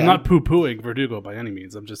 Yeah. I'm not poo-pooing Verdugo by any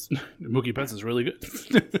means. I'm just, Mookie Betts is really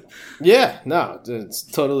good. Yeah, no, it's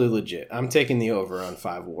totally legit. I'm taking the over on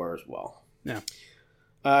 5 WAR as well. Yeah.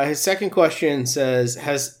 His second question says,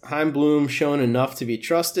 has Chaim Bloom shown enough to be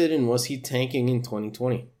trusted, and was he tanking in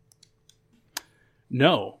 2020?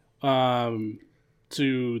 No.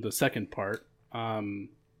 To the second part, I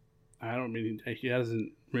don't mean he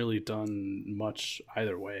hasn't really done much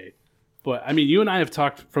either way. But, I mean, you and I have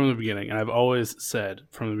talked from the beginning, and I've always said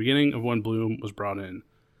from the beginning of when Bloom was brought in,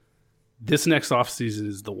 this next offseason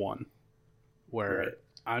is the one where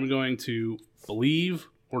I'm going to believe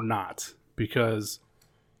or not, because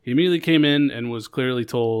he immediately came in and was clearly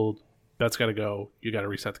told, Betts got to go, you got to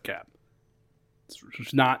reset the cap.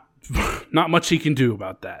 It's not much he can do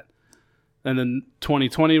about that. And then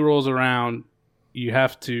 2020 rolls around, you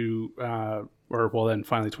have to, then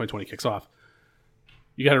finally 2020 kicks off.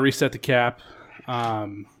 You got to reset the cap.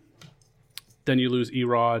 Then you lose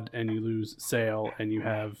Erod and you lose Sale, and you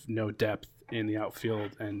have no depth in the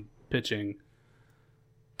outfield and pitching.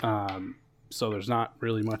 So there's not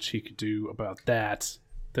really much he could do about that.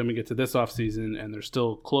 Then we get to this offseason, and they're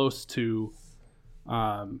still close to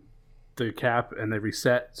the cap and they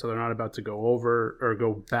reset, so they're not about to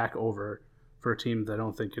go back over for a team that I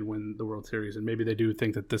don't think can win the World Series. And maybe they do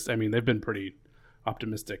think that they've been pretty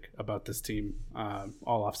optimistic about this team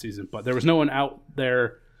all offseason, but there was no one out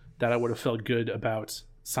there that I would have felt good about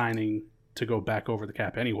signing to go back over the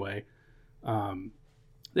cap anyway.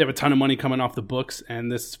 They have a ton of money coming off the books,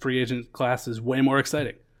 and this free agent class is way more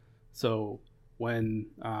exciting. So when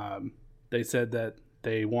they said that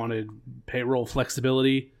they wanted payroll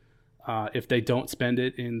flexibility, if they don't spend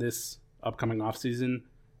it in this upcoming offseason,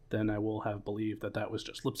 then I will have believed that was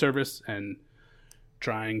just lip service and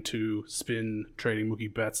trying to spin trading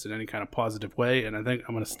Mookie Betts in any kind of positive way. And I think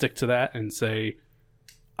I'm going to stick to that and say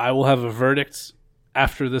I will have a verdict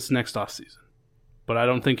after this next offseason. But I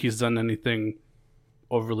don't think he's done anything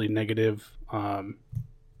overly negative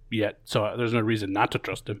yet. So there's no reason not to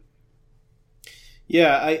trust him.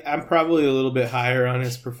 Yeah, I'm probably a little bit higher on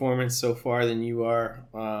his performance so far than you are.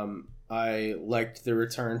 I liked the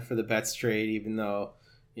return for the Betts trade, even though,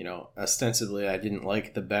 ostensibly I didn't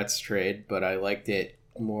like the Betts trade, but I liked it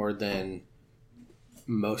more than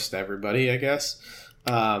most everybody, I guess.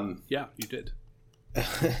 Yeah, you did.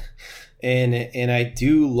 and I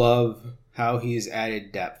do love how he's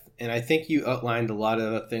added depth. And I think you outlined a lot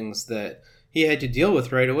of the things that he had to deal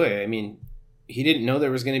with right away. I mean, he didn't know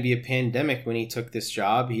there was going to be a pandemic when he took this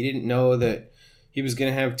job. He didn't know that he was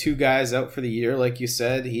going to have 2 guys out for the year, like you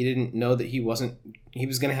said. He didn't know that he was going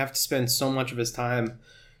to have to spend so much of his time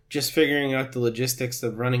just figuring out the logistics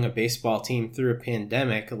of running a baseball team through a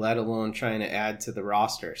pandemic, let alone trying to add to the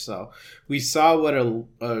roster. So we saw what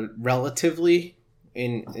a relatively,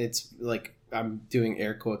 and it's like I'm doing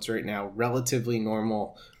air quotes right now, relatively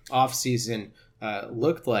normal offseason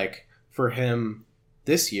looked like for him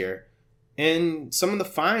this year. And some of the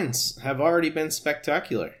finds have already been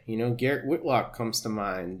spectacular. Garrett Whitlock comes to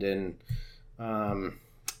mind. And,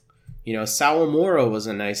 Sawamura was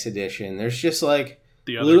a nice addition. There's just like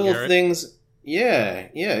the other little Garrett. Things. Yeah,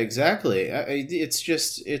 exactly.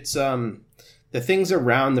 It's the things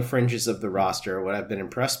around the fringes of the roster are what I've been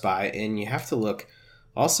impressed by. And you have to look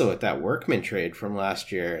also at that Workman trade from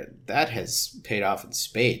last year. That has paid off in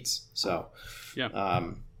spades. So, yeah.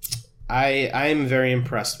 I am very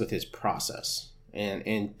impressed with his process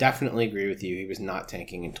and definitely agree with you. He was not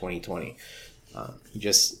tanking in 2020. He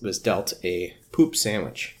just was dealt a poop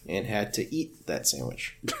sandwich and had to eat that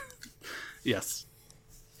sandwich. Yes.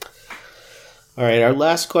 All right, our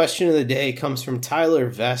last question of the day comes from Tyler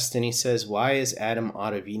Vest, and he says, why is Adam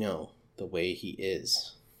Ottavino the way he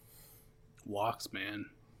is? Walks, man.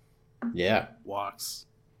 Yeah. Walks.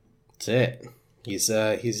 That's it. He's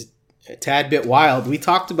a tad bit wild. We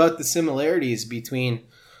talked about the similarities between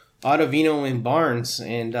Ottavino and Barnes,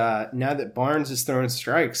 and now that Barnes is throwing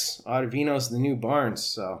strikes, Ottavino's the new Barnes,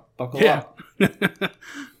 so buckle up.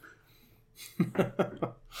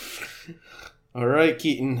 All right,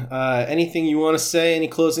 Keaton. Anything you want to say? Any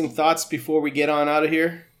closing thoughts before we get on out of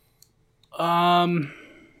here?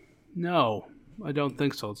 No, I don't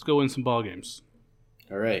think so. Let's go win some ball games.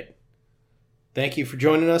 All right. Thank you for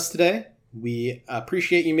joining us today. We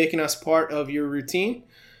appreciate you making us part of your routine.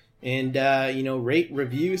 And, rate,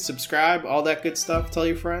 review, subscribe, all that good stuff. Tell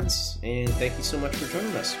your friends. And thank you so much for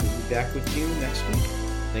joining us. We'll be back with you next week.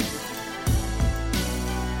 Thank you.